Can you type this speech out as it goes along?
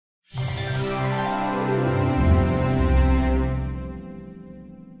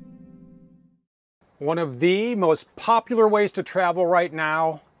One of the most popular ways to travel right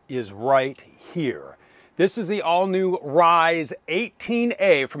now is right here. This is the all-new Rize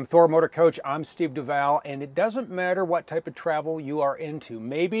 18A from Thor Motor Coach. I'm Steve Duval, and it doesn't matter what type of travel you are into.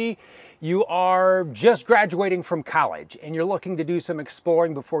 Maybe you are just graduating from college and you're looking to do some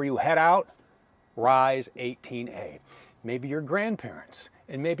exploring before you head out. Rize 18A. Maybe you're grandparents,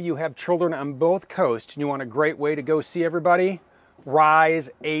 and maybe you have children on both coasts and you want a great way to go see everybody. Rize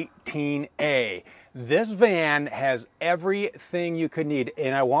 18A. This van has everything you could need,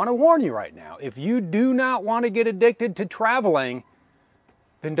 and I want to warn you right now, if you do not want to get addicted to traveling,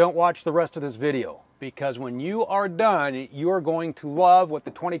 then don't watch the rest of this video, because when you are done, you are going to love what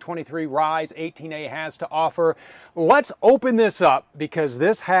the 2023 Rize 18A has to offer. Let's open this up, because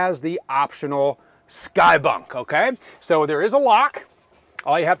this has the optional sky bunk, okay? So there is a lock.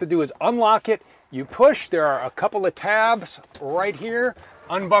 All you have to do is unlock it. You push, there are a couple of tabs right here.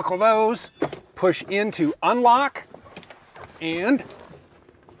 Unbuckle those, push into unlock, and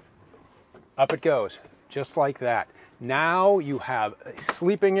up it goes, just like that. Now you have a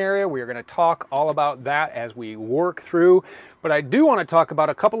sleeping area. We are going to talk all about that as we work through, but I do want to talk about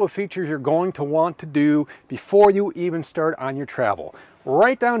a couple of features you're going to want to do before you even start on your travel.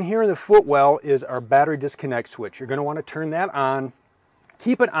 Right down here in the footwell is our battery disconnect switch. You're going to want to turn that on,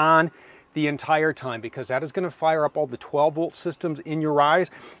 keep it on the entire time, because that is going to fire up all the 12-volt systems in your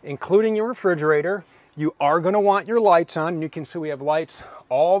Rize, including your refrigerator. You are going to want your lights on, and you can see we have lights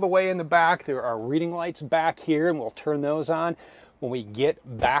all the way in the back. There are reading lights back here, and we'll turn those on when we get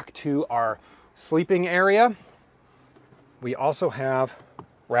back to our sleeping area. We also have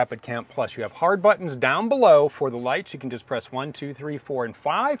Rapid Camp Plus. You have hard buttons down below for the lights. You can just press 1, 2, 3, 4, and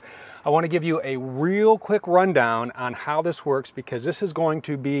 5. I want to give you a real quick rundown on how this works, because this is going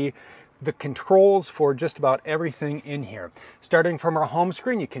to be the controls for just about everything in here. Starting from our home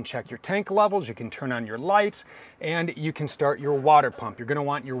screen, you can check your tank levels, you can turn on your lights, and you can start your water pump. You're going to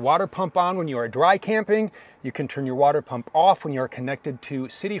want your water pump on when you are dry camping. You can turn your water pump off when you are connected to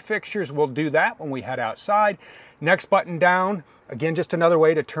city fixtures. We'll do that when we head outside. Next button down, again, just another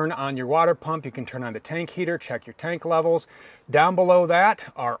way to turn on your water pump. You can turn on the tank heater, check your tank levels. Down below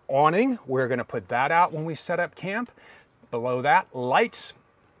that, our awning. We're going to put that out when we set up camp. Below that, lights.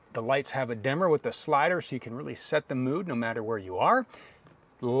 The lights have a dimmer with a slider, so you can really set the mood no matter where you are.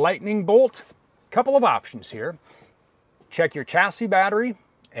 Lightning bolt, couple of options here. Check your chassis battery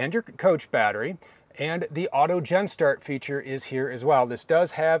and your coach battery, and the auto gen start feature is here as well. This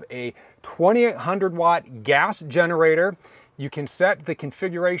does have a 2800 watt gas generator. You can set the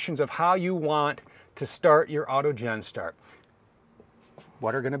configurations of how you want to start your auto gen start.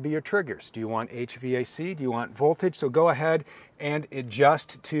 What are going to be your triggers? Do you want HVAC? Do you want voltage? So go ahead and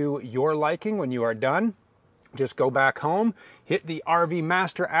adjust to your liking. When you are done, just go back home, hit the RV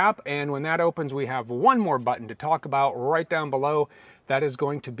Master app, and when that opens, we have one more button to talk about right down below. That is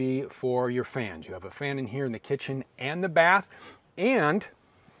going to be for your fans. You have a fan in here in the kitchen and the bath, and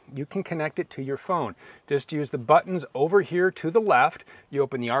you can connect it to your phone. Just use the buttons over here to the left. You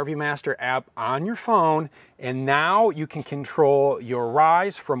open the RV Master app on your phone, and now you can control your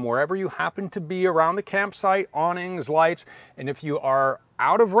Rize from wherever you happen to be around the campsite, awnings, lights, and if you are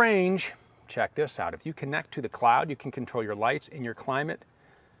out of range, check this out. If you connect to the cloud, you can control your lights and your climate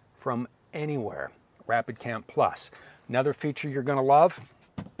from anywhere. Rapid Camp Plus. Another feature you're going to love,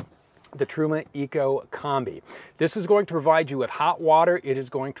 the Truma Eco Combi. This is going to provide you with hot water. It is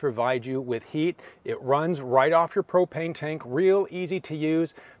going to provide you with heat. It runs right off your propane tank, real easy to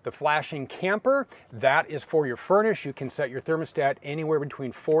use. The flashing camper, that is for your furnace. You can set your thermostat anywhere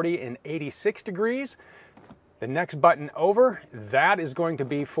between 40 and 86 degrees. The next button over, that is going to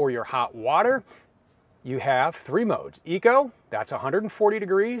be for your hot water. You have 3 modes. Eco, that's 140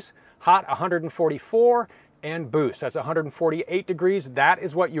 degrees, hot 144, and boost, that's 148 degrees. That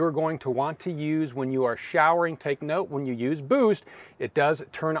is what you're going to want to use when you are showering. Take note, when you use boost, it does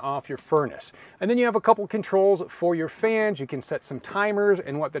turn off your furnace. And then you have a couple controls for your fans. You can set some timers,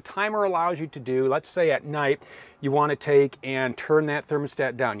 and what the timer allows you to do, let's say at night, you want to take and turn that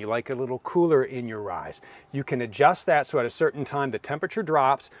thermostat down. You like a little cooler in your Rize. You can adjust that so at a certain time the temperature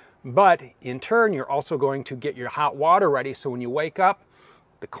drops, but in turn, you're also going to get your hot water ready, so when you wake up,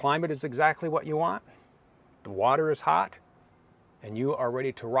 the climate is exactly what you want. The water is hot, and you are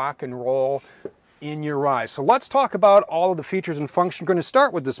ready to rock and roll in your Rize. So let's talk about all of the features and functions. We're going to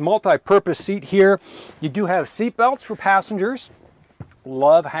start with this multi-purpose seat here. You do have seat belts for passengers.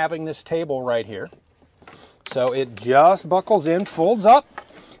 Love having this table right here. So it just buckles in, folds up.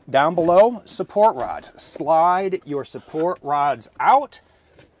 Down below, support rods. Slide your support rods out.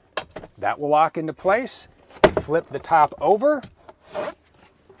 That will lock into place. Flip the top over.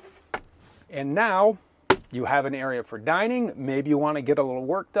 And now you have an area for dining. Maybe you want to get a little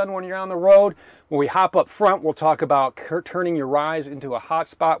work done when you're on the road. When we hop up front, we'll talk about turning your Rize into a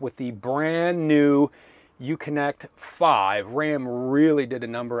hotspot with the brand new Uconnect 5. RAM really did a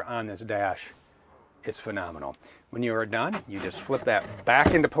number on this dash. It's phenomenal. When you are done, you just flip that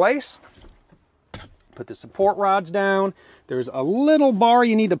back into place. Put the support rods down. There's a little bar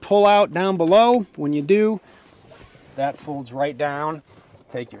you need to pull out down below. When you do, that folds right down.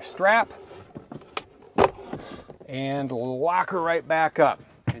 Take your strap and lock her right back up,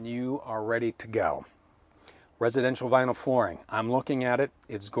 and you are ready to go. Residential vinyl flooring. I'm looking at it.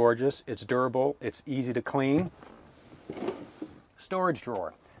 It's gorgeous. It's durable. It's easy to clean. Storage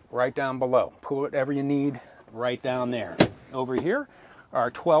drawer right down below. Put whatever you need right down there. Over here,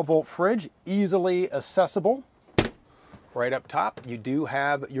 our 12-volt fridge, easily accessible. Right up top, you do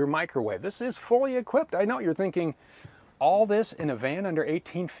have your microwave. This is fully equipped. I know you're thinking, all this in a van under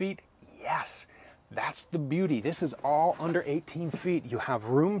 18 feet? Yes, that's the beauty. This is all under 18 feet. You have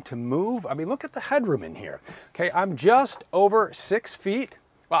room to move. I mean, look at the headroom in here. Okay, I'm just over 6 feet.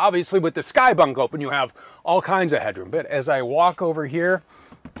 Well, obviously with the sky bunk open, you have all kinds of headroom. But as I walk over here,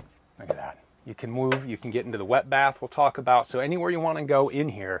 look at that. You can move, you can get into the wet bath we'll talk about. So anywhere you want to go in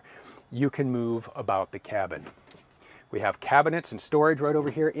here, you can move about the cabin. We have cabinets and storage right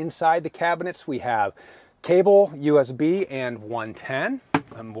over here. Inside the cabinets, we have cable, USB, and 110.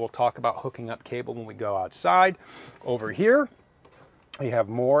 And we'll talk about hooking up cable when we go outside. Over here, we have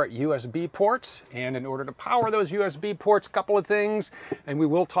more USB ports. And in order to power those USB ports, a couple of things. And we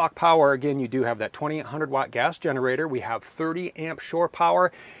will talk power. Again, you do have that 2800 watt gas generator. We have 30 amp shore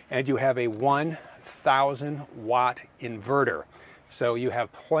power. And you have a 1000 watt inverter. So you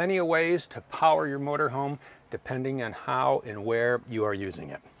have plenty of ways to power your motorhome depending on how and where you are using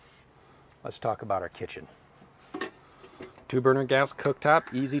it. Let's talk about our kitchen. 2-burner gas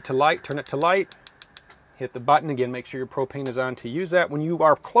cooktop, easy to light. Turn it to light. Hit the button again, make sure your propane is on to use that. When you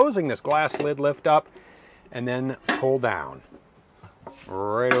are closing this glass lid, lift up and then pull down.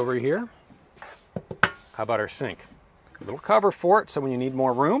 Right over here. How about our sink? A little cover for it, so when you need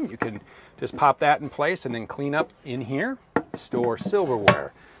more room, you can just pop that in place and then clean up in here. Store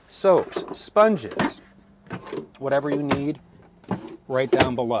silverware, soaps, sponges, whatever you need right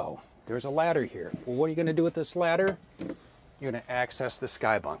down below. There's a ladder here. Well, what are you going to do with this ladder? You're going to access the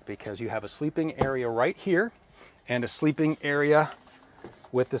sky bunk because you have a sleeping area right here and a sleeping area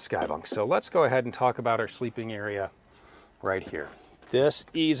with the sky bunk. So let's go ahead and talk about our sleeping area right here. This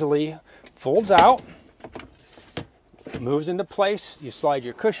easily folds out, moves into place. You slide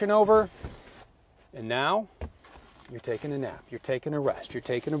your cushion over, and now you're taking a nap. You're taking a rest. You're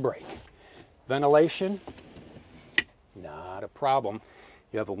taking a break. Ventilation, not a problem.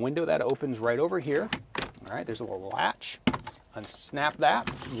 You have a window that opens right over here. All right, there's a little latch. Unsnap that,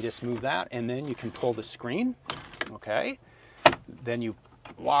 you just move that, and then you can pull the screen, okay? Then you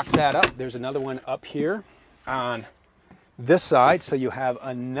lock that up. There's another one up here on this side, so you have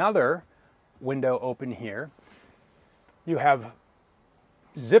another window open here. You have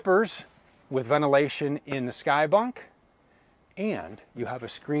zippers with ventilation in the sky bunk, and you have a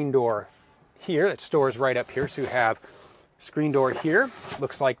screen door here that stores right up here, so you have screen door here,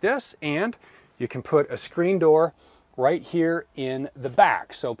 looks like this, and you can put a screen door right here in the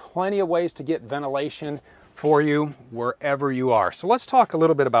back. So plenty of ways to get ventilation for you wherever you are. So let's talk a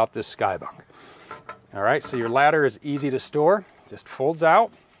little bit about this sky bunk. All right, so your ladder is easy to store, just folds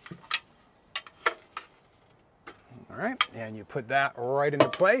out. All right, and you put that right into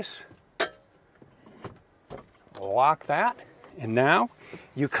place. Lock that, and now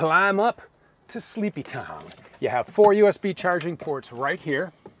you climb up to Sleepy Town. You have 4 USB charging ports right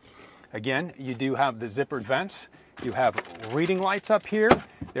here. Again, you do have the zippered vents. You have reading lights up here.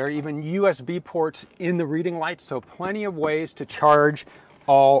 There are even USB ports in the reading lights, so plenty of ways to charge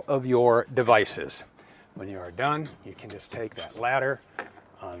all of your devices. When you are done, you can just take that ladder,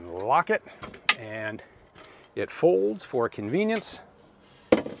 unlock it, and it folds for convenience.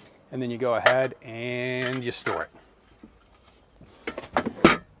 And then you go ahead and you store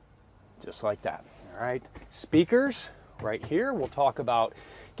it. Just like that, all right? Speakers right here. We'll talk about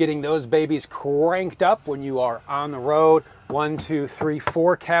getting those babies cranked up when you are on the road. 1, 2, 3,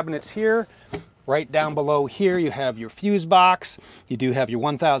 4 cabinets here. Right down below here, you have your fuse box. You do have your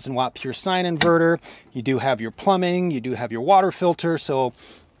 1000 watt pure sine inverter. You do have your plumbing. You do have your water filter. So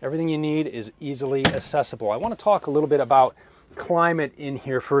everything you need is easily accessible. I want to talk a little bit about climate in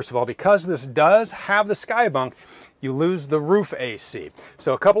here first of all. Because this does have the sky bunk, you lose the roof AC.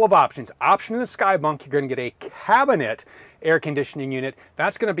 So a couple of options. Option in the sky bunk, you're going to get a cabinet air conditioning unit.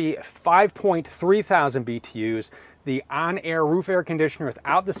 That's going to be 5.3 thousand BTUs. The on-air roof air conditioner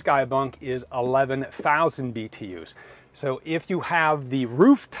without the sky bunk is 11,000 BTUs. So if you have the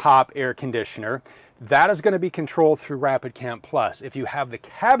rooftop air conditioner, that is going to be controlled through Rapid Camp Plus. If you have the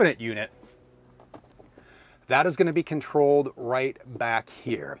cabinet unit, that is going to be controlled right back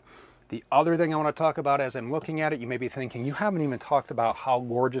here. The other thing I want to talk about as I'm looking at it, you may be thinking, you haven't even talked about how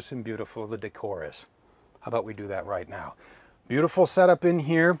gorgeous and beautiful the decor is. How about we do that right now? Beautiful setup in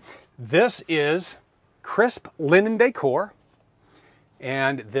here. This is crisp linen decor,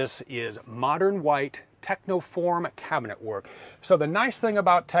 and this is modern white Technoform cabinet work. So the nice thing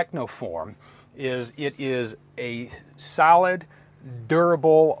about Technoform is it is a solid,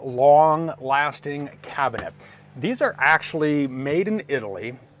 durable, long-lasting cabinet. These are actually made in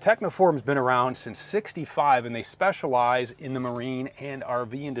Italy. Technoform's been around since '65, and they specialize in the marine and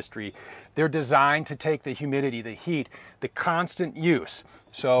RV industry. They're designed to take the humidity, the heat, the constant use.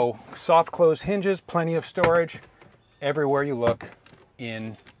 So soft close hinges, plenty of storage everywhere you look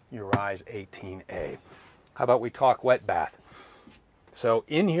in your Rize 18A. How about we talk wet bath? So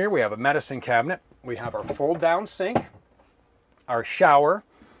in here we have a medicine cabinet, we have our fold down sink, our shower,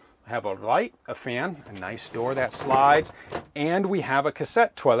 have a light, a fan, a nice door that slides, and we have a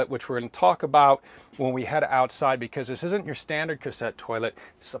cassette toilet, which we're going to talk about when we head outside, because this isn't your standard cassette toilet.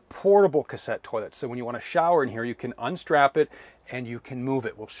 It's a portable cassette toilet. So when you want to shower in here, you can unstrap it and you can move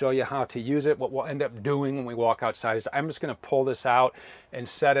it. We'll show you how to use it. What we'll end up doing when we walk outside is I'm just going to pull this out and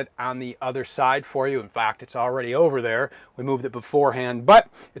set it on the other side for you. In fact, it's already over there. We moved it beforehand, but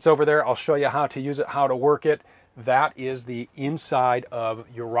it's over there. I'll show you how to use it, how to work it. That is the inside of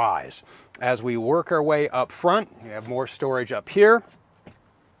your Rize. As we work our way up front, we have more storage up here.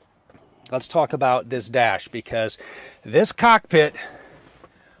 Let's talk about this dash, because this cockpit,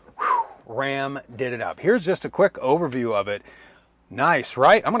 whew, RAM did it up. Here's just a quick overview of it. Nice,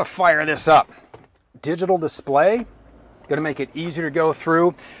 right? I'm going to fire this up. Digital display, going to make it easier to go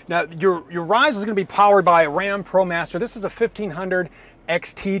through. Now, your Rize is going to be powered by a RAM Promaster. This is a 1500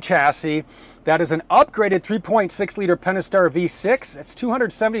 XT chassis. That is an upgraded 3.6 liter Pentastar V6. It's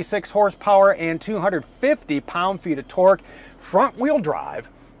 276 horsepower and 250 pound-feet of torque. Front wheel drive.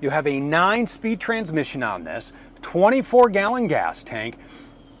 You have a 9-speed transmission on this, 24-gallon gas tank.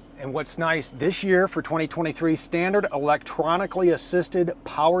 And what's nice this year for 2023, standard electronically assisted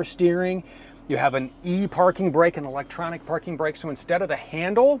power steering. You have an e-parking brake, an electronic parking brake. So instead of the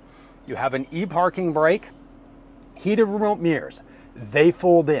handle, you have an e-parking brake, heated remote mirrors. They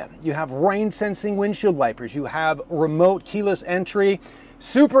fold in. You have rain sensing windshield wipers. You have remote keyless entry.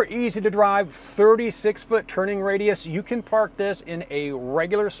 Super easy to drive, 36-foot turning radius. You can park this in a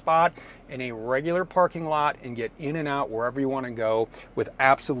regular spot, in a regular parking lot, and get in and out wherever you want to go with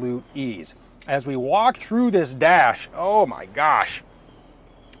absolute ease. As we walk through this dash, oh my gosh,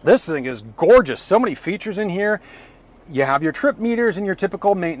 this thing is gorgeous. So many features in here. You have your trip meters and your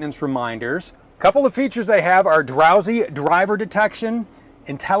typical maintenance reminders. A couple of features they have are drowsy driver detection,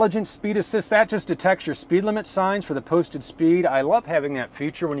 intelligent speed assist. That just detects your speed limit signs for the posted speed. I love having that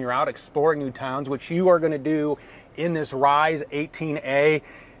feature when you're out exploring new towns, which you are going to do in this Rize 18A.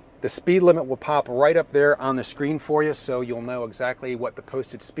 The speed limit will pop right up there on the screen for you, so you'll know exactly what the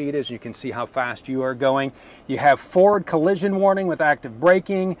posted speed is. You can see how fast you are going. You have forward collision warning with active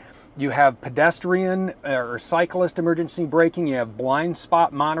braking. You have pedestrian or cyclist emergency braking. You have blind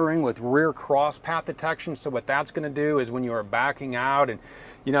spot monitoring with rear cross path detection. So what that's going to do is when you are backing out and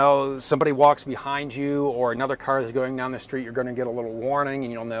somebody walks behind you or another car is going down the street, you're going to get a little warning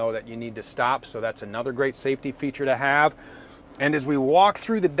and you'll know that you need to stop. So that's another great safety feature to have. And as we walk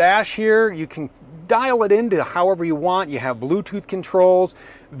through the dash here, you can dial it into however you want. You have Bluetooth controls.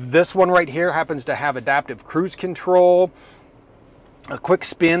 This one right here happens to have adaptive cruise control. A quick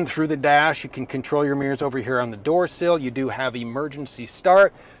spin through the dash. You can control your mirrors over here on the door sill. You do have emergency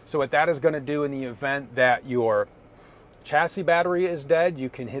start. So what that is going to do in the event that your chassis battery is dead, you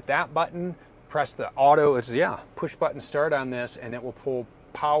can hit that button, press the auto, push button start on this, and it will pull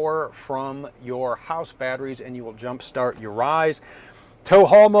power from your house batteries and you will jump start your Rize. Tow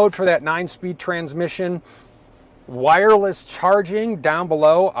haul mode for that 9-speed transmission. Wireless charging down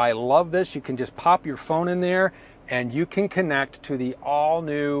below. I love this. You can just pop your phone in there and you can connect to the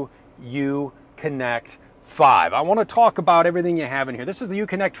all-new Uconnect 5. I want to talk about everything you have in here. This is the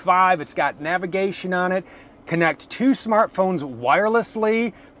Uconnect 5. It's got navigation on it. Connect 2 smartphones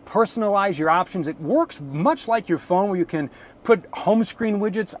wirelessly, personalize your options. It works much like your phone, where you can put home screen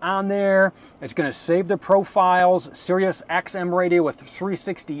widgets on there. It's going to save the profiles. Sirius XM radio with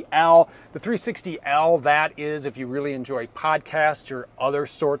 360L. The 360L, that is if you really enjoy podcasts or other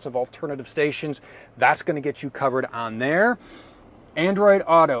sorts of alternative stations, that's going to get you covered on there. Android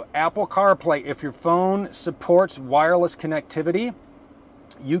Auto, Apple CarPlay. If your phone supports wireless connectivity,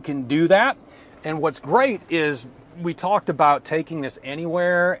 you can do that. And what's great is we talked about taking this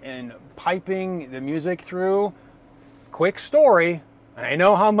anywhere and piping the music through. Quick story. I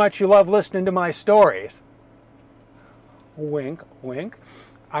know how much you love listening to my stories. Wink, wink.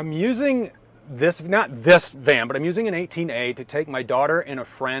 I'm using this, not this van, but I'm using an 18A to take my daughter and a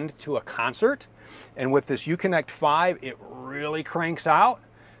friend to a concert. And with this Uconnect 5, it really cranks out.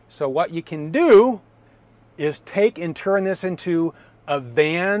 So what you can do is take and turn this into a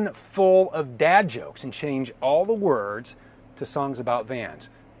van full of dad jokes and change all the words to songs about vans.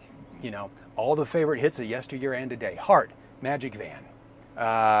 You know, all the favorite hits of yesteryear and today. Heart, Magic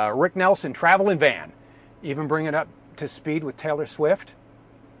Van. Rick Nelson, Traveling Van. Even bring it up to speed with Taylor Swift.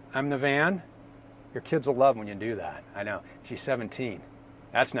 I'm the van. Your kids will love when you do that. I know. She's 17.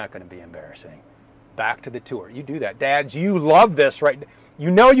 That's not going to be embarrassing. Back to the tour. You do that. Dads, you love this, right?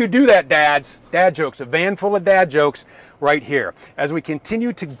 You know you do that, dads. Dad jokes. A van full of dad jokes right here. As we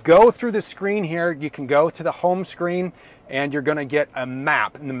continue to go through the screen here, you can go to the home screen and you're going to get a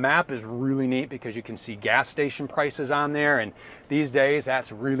map. And the map is really neat because you can see gas station prices on there. And these days,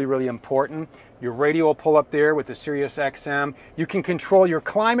 that's really, really important. Your radio will pull up there with the Sirius XM. You can control your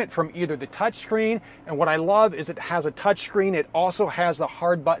climate from either the touch screen. And what I love is it has a touch screen. It also has the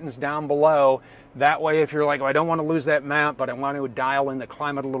hard buttons down below. That way, if you're like, oh, I don't want to lose that map, but I want to dial in the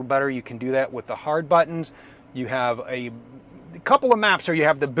climate a little better, you can do that with the hard buttons. You have a couple of maps here. You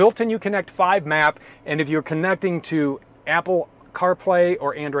have the built-in Uconnect 5 map, and if you're connecting to Apple CarPlay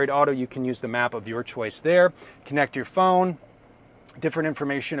or Android Auto, you can use the map of your choice there. Connect your phone, different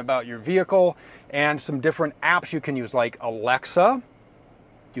information about your vehicle, and some different apps you can use, like Alexa.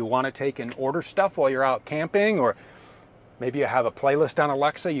 Do you want to take and order stuff while you're out camping, or maybe you have a playlist on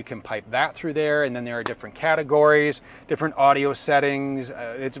Alexa, you can pipe that through there, and then there are different categories, different audio settings.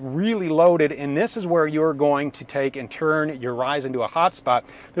 It's really loaded, and this is where you're going to take and turn your Rize into a hotspot.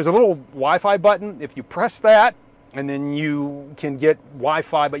 There's a little Wi-Fi button. If you press that, and then you can get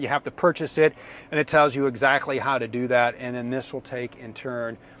Wi-Fi, but you have to purchase it, and it tells you exactly how to do that, and then this will take and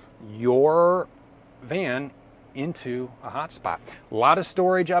turn your van into a hotspot. A lot of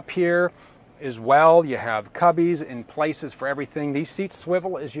storage up here as well. You have cubbies and places for everything. These seats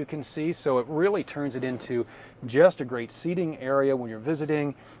swivel, as you can see, so it really turns it into just a great seating area when you're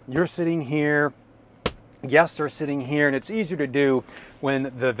visiting. You're sitting here, guests are sitting here, and it's easier to do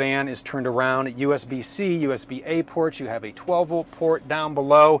when the van is turned around. USB-C, USB-A ports. You have a 12-volt port down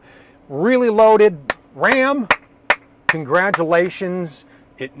below. Really loaded. RAM, congratulations.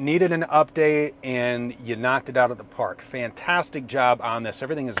 It needed an update, and you knocked it out of the park. Fantastic job on this.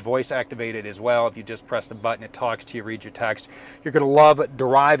 Everything is voice activated as well. If you just press the button, it talks to you, reads your text. You're going to love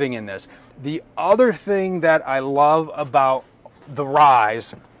driving in this. The other thing that I love about the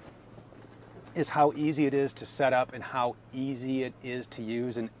Rize is how easy it is to set up and how easy it is to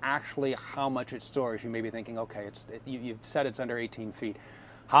use, and actually how much it stores. You may be thinking, okay, you've said it's under 18 feet.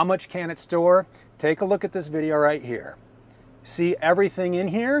 How much can it store? Take a look at this video right here. See everything in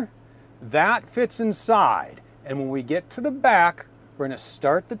here? That fits inside. And when we get to the back, we're going to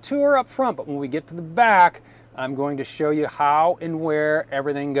start the tour up front, but when we get to the back, I'm going to show you how and where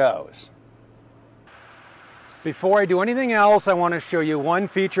everything goes. Before I do anything else, I want to show you one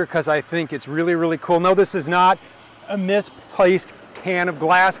feature because I think it's really, really cool. No, this is not a misplaced can of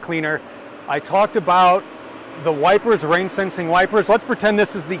glass cleaner. I talked about the wipers, rain sensing wipers. Let's pretend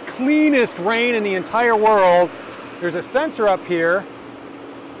this is the cleanest rain in the entire world. There's a sensor up here,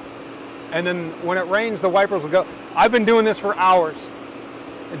 and then when it rains, the wipers will go. I've been doing this for hours.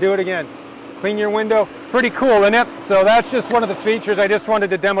 And do it again. Clean your window. Pretty cool, isn't it? So that's just one of the features. I just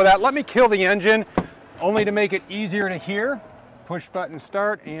wanted to demo that. Let me kill the engine, only to make it easier to hear. Push button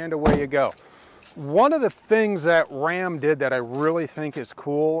start, and away you go. One of the things that RAM did that I really think is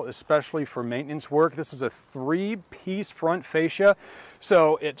cool, especially for maintenance work, this is a 3-piece front fascia.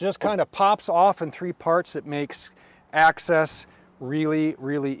 So it just kind of pops off in 3 parts. It makes access really,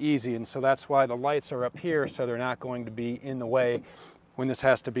 really easy. And so that's why the lights are up here, so they're not going to be in the way when this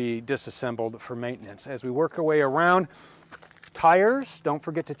has to be disassembled for maintenance. As we work our way around, tires, don't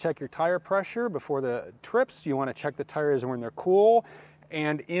forget to check your tire pressure before the trips. You want to check the tires when they're cool.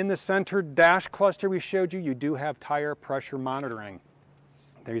 And in the center dash cluster we showed you, you do have tire pressure monitoring.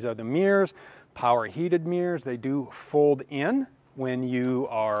 These are the mirrors, power heated mirrors. They do fold in. when you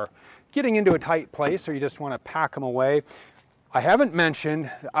are getting into a tight place or you just want to pack them away. I haven't mentioned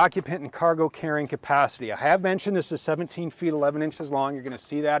the occupant and cargo carrying capacity. I have mentioned this is 17 feet 11 inches long. You're going to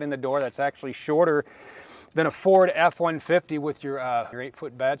see that in the door. That's actually shorter than a Ford F-150 with your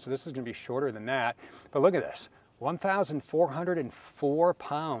 8-foot bed, so this is going to be shorter than that. But look at this, 1,404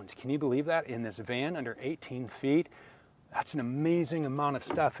 pounds. Can you believe that in this van under 18 feet? That's an amazing amount of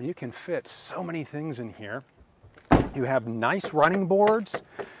stuff, and you can fit so many things in here. You have nice running boards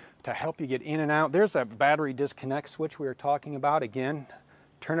to help you get in and out. There's a battery disconnect switch we were talking about. Again,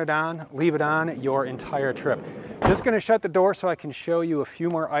 turn it on, leave it on your entire trip. Just going to shut the door so I can show you a few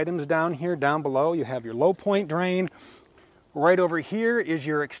more items down here. Down below you have your low point drain. Right over here is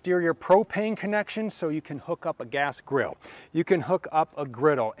your exterior propane connection, so you can hook up a gas grill. You can hook up a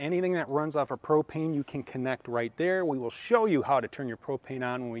griddle. Anything that runs off of propane you can connect right there. We will show you how to turn your propane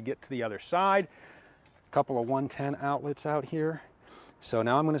on when we get to the other side. A couple of 110 outlets out here. So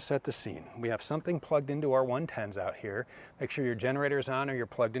now I'm going to set the scene. We have something plugged into our 110s out here. Make sure your generator's on or you're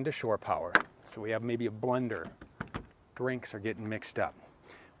plugged into shore power. So we have maybe a blender. Drinks are getting mixed up.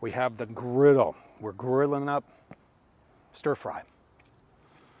 We have the griddle. We're grilling up stir fry.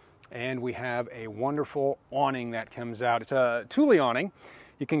 And we have a wonderful awning that comes out. It's a Thule awning.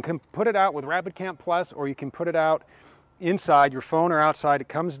 You can put it out with Rapid Camp Plus, or you can put it out inside your phone or outside. It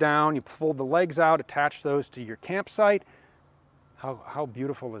comes down, you fold the legs out, attach those to your campsite. How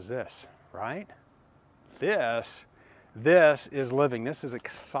beautiful is this, right? This is living. This is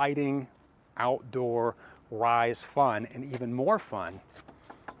exciting outdoor Rize fun, and even more fun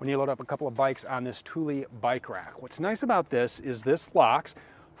when you load up a couple of bikes on this Thule bike rack. What's nice about this is this locks,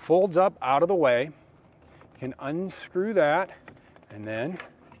 folds up out of the way. You can unscrew that, and then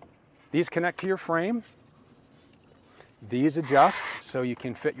these connect to your frame. These adjust so you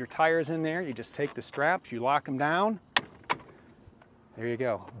can fit your tires in there. You just take the straps, you lock them down. There you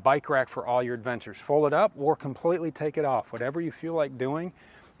go, bike rack for all your adventures. Fold it up or completely take it off. Whatever you feel like doing,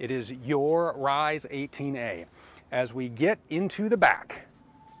 it is your Rize 18A. As we get into the back,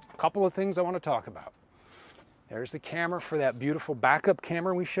 a couple of things I want to talk about. There's the camera for that beautiful backup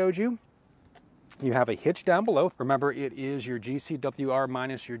camera we showed you. You have a hitch down below. Remember, it is your GCWR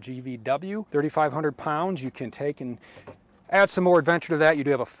minus your GVW. 3,500 pounds. You can take and add some more adventure to that. You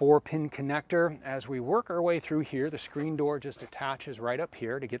do have a 4-pin connector. As we work our way through here, the screen door just attaches right up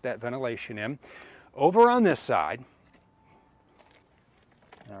here to get that ventilation in. Over on this side,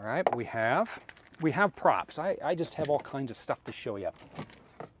 all right, we have props. I just have all kinds of stuff to show you.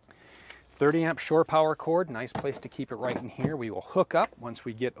 30 amp shore power cord, nice place to keep it right in here. We will hook up once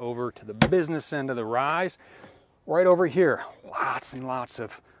we get over to the business end of the Rize. Right over here, lots and lots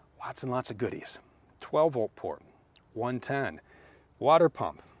of goodies. 12-volt port. 110, water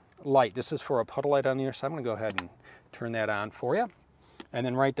pump, light. This is for a puddle light on the other side. I'm going to go ahead and turn that on for you. And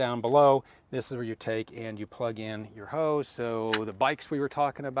then right down below, this is where you take and you plug in your hose. So the bikes we were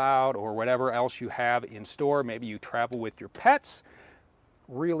talking about, or whatever else you have in store, maybe you travel with your pets,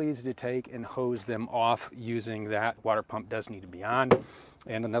 real easy to take and hose them off using that. Water pump does need to be on.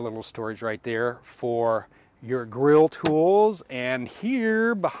 And another little storage right there for your grill tools. And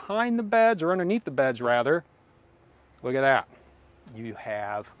here behind the beds, or underneath the beds rather, look at that. You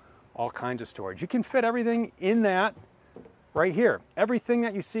have all kinds of storage. You can fit everything in that right here. Everything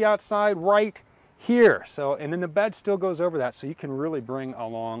that you see outside right here. So, and then the bed still goes over that, so you can really bring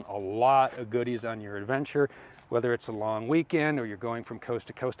along a lot of goodies on your adventure, whether it's a long weekend or you're going from coast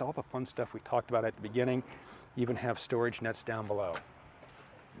to coast. All the fun stuff we talked about at the beginning. You even have storage nets down below.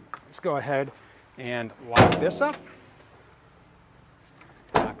 Let's go ahead and lock this up.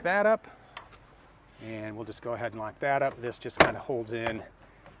 Lock that up. And we'll just go ahead and lock that up. This just kind of holds in,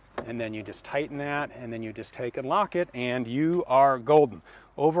 and then you just tighten that, and then you just take and lock it, and you are golden.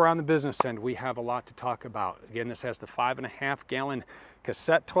 Over on the business end, we have a lot to talk about. Again, this has the 5.5 gallon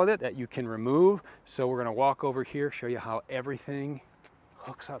cassette toilet that you can remove. So we're gonna walk over here, show you how everything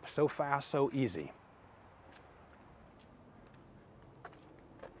hooks up so fast, so easy.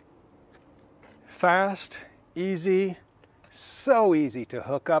 Fast, easy, so easy to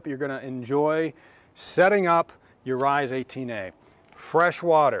hook up. You're gonna enjoy setting up your Rize 18A. Fresh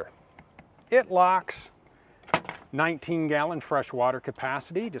water. It locks. 19 gallon fresh water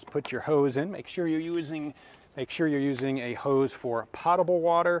capacity. Just put your hose in. Make sure you're using a hose for potable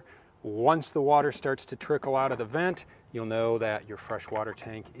water. Once the water starts to trickle out of the vent, you'll know that your fresh water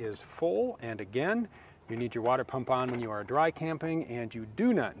tank is full. And again, you need your water pump on when you are dry camping, and you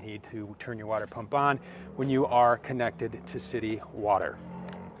do not need to turn your water pump on when you are connected to city water.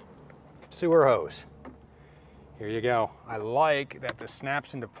 Sewer hose. Here you go. I like that this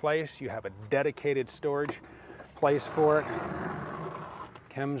snaps into place. You have a dedicated storage place for it.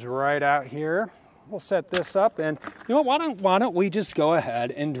 Comes right out here. We'll set this up, and you know what, why don't we just go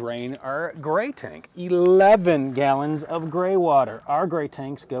ahead and drain our gray tank. 11 gallons of gray water. Our gray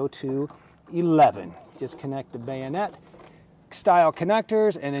tanks go to 11. Just connect the bayonet style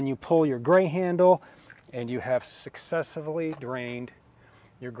connectors, and then you pull your gray handle, and you have successfully drained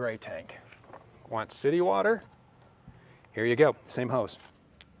your gray tank. Want city water? Here you go, same hose.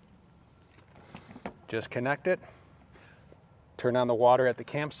 Just connect it, turn on the water at the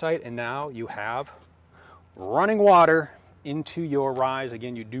campsite, and now you have running water into your Rize.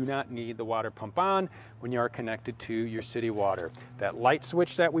 Again, you do not need the water pump on when you are connected to your city water. That light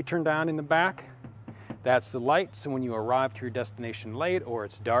switch that we turned on in the back, that's the light, so when you arrive to your destination late or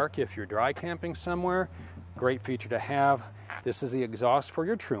it's dark if you're dry camping somewhere, great feature to have. This is the exhaust for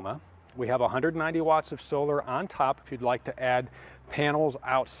your Truma. We have 190 watts of solar on top if you'd like to add panels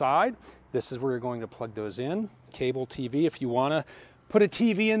outside. This is where you're going to plug those in. Cable TV, if you want to put a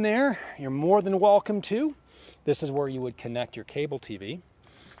TV in there, you're more than welcome to. This is where you would connect your cable TV.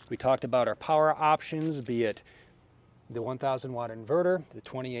 We talked about our power options, be it the 1000 watt inverter, the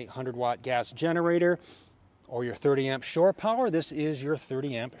 2800 watt gas generator, or your 30 amp shore power. This is your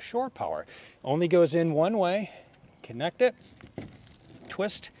 30 amp shore power. Only goes in one way. Connect it,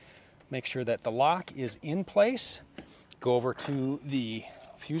 twist, make sure that the lock is in place. Go over to the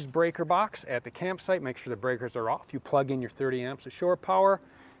fuse breaker box at the campsite, make sure the breakers are off. You plug in your 30 amps of shore power,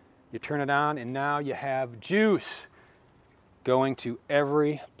 you turn it on, and now you have juice going to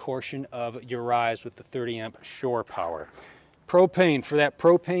every portion of your Rize with the 30 amp shore power. Propane, for that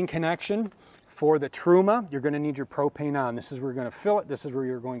propane connection, for the Truma, you're going to need your propane on. This is where you're going to fill it, this is where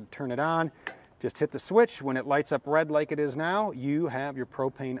you're going to turn it on. Just hit the switch. When it lights up red like it is now, you have your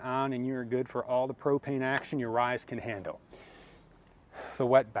propane on and you're good for all the propane action your Rize can handle. The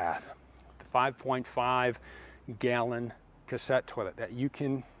wet bath, the 5.5 gallon cassette toilet that you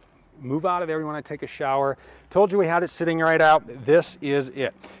can move out of there when you want to take a shower. Told you we had it sitting right out. This is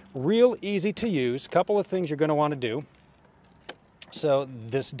it. Real easy to use. Couple of things you're going to want to do. So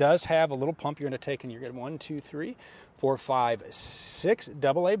this does have a little pump you're going to take, and you're going to 1, 2, 3, 4, 5, 6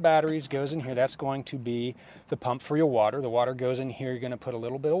 AA batteries goes in here. That's going to be the pump for your water. The water goes in here. You're going to put a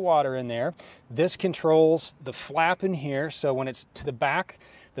little bit of water in there. This controls the flap in here. So when it's to the back,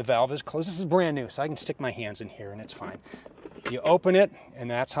 the valve is closed. This is brand new, so I can stick my hands in here and it's fine. You open it, and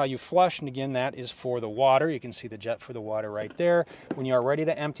that's how you flush. And again, that is for the water. You can see the jet for the water right there. When you are ready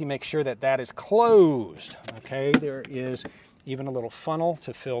to empty, make sure that that is closed. Okay, there is even a little funnel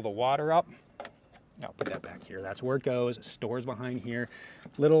to fill the water up. I'll put that back here. That's where it goes. It stores behind here.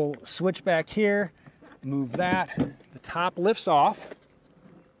 Little switch back here. Move that. The top lifts off.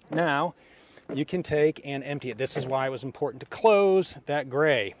 Now you can take and empty it. This is why it was important to close that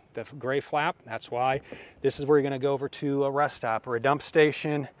gray, the gray flap. That's why this is where you're going to go over to a rest stop or a dump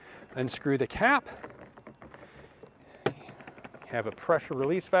station, unscrew the cap. Have a pressure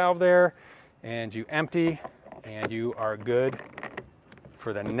release valve there, and you empty, and you are good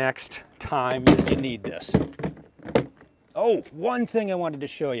for the next time you need this. Oh, one thing I wanted to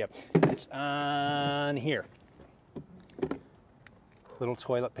show you. It's on here. Little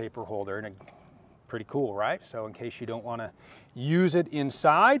toilet paper holder, and pretty cool, right? So in case you don't want to use it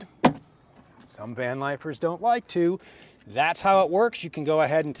inside, some van lifers don't like to, that's how it works. You can go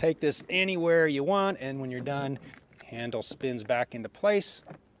ahead and take this anywhere you want, and when you're done, handle spins back into place.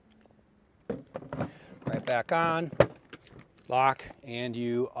 Right back on, lock, and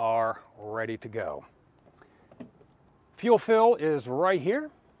you are ready to go. Fuel fill is right here.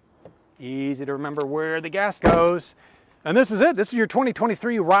 Easy to remember where the gas goes. And this is it. This is your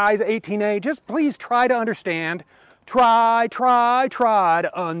 2023 Rize 18A. Just please try to understand. Try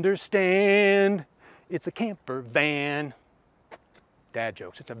to understand. It's a camper van. Dad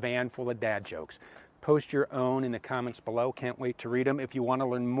jokes. It's a van full of dad jokes. Post your own in the comments below. Can't wait to read them. If you want to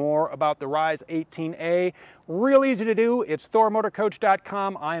learn more about the Rize 18A, real easy to do. It's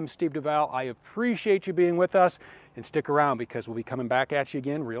thormotorcoach.com. I am Steve Duval. I appreciate you being with us, and stick around because we'll be coming back at you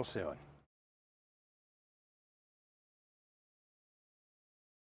again real soon.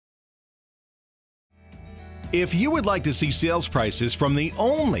 If you would like to see sales prices from the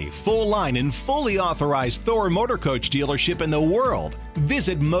only full-line and fully authorized Thor Motor Coach dealership in the world,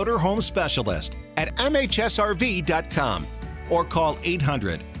 visit Motorhome Specialist at MHSRV.com or call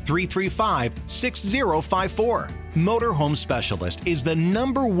 800-335-6054. Motorhome Specialist is the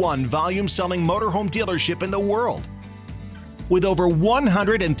 #1 volume-selling motorhome dealership in the world, with over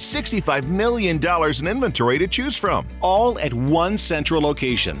 $165 million in inventory to choose from, all at one central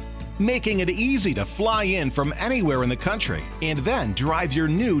location, making it easy to fly in from anywhere in the country and then drive your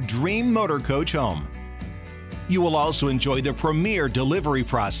new dream motor coach home. You will also enjoy the premier delivery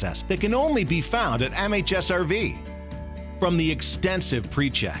process that can only be found at MHSRV. From the extensive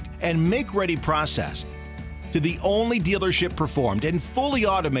pre-check and make-ready process to the only dealership-performed and fully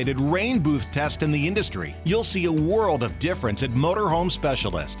automated rain booth test in the industry, you'll see a world of difference at Motorhome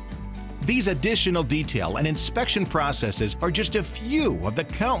Specialist. These additional detail and inspection processes are just a few of the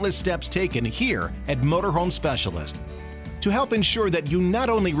countless steps taken here at Motorhome Specialist to help ensure that you not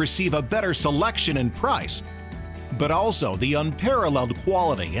only receive a better selection and price, but also the unparalleled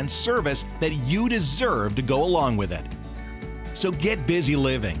quality and service that you deserve to go along with it. So get busy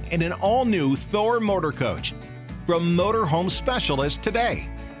living in an all-new Thor Motor Coach from Motorhome Specialist today.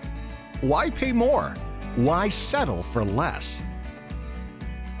 Why pay more? Why settle for less?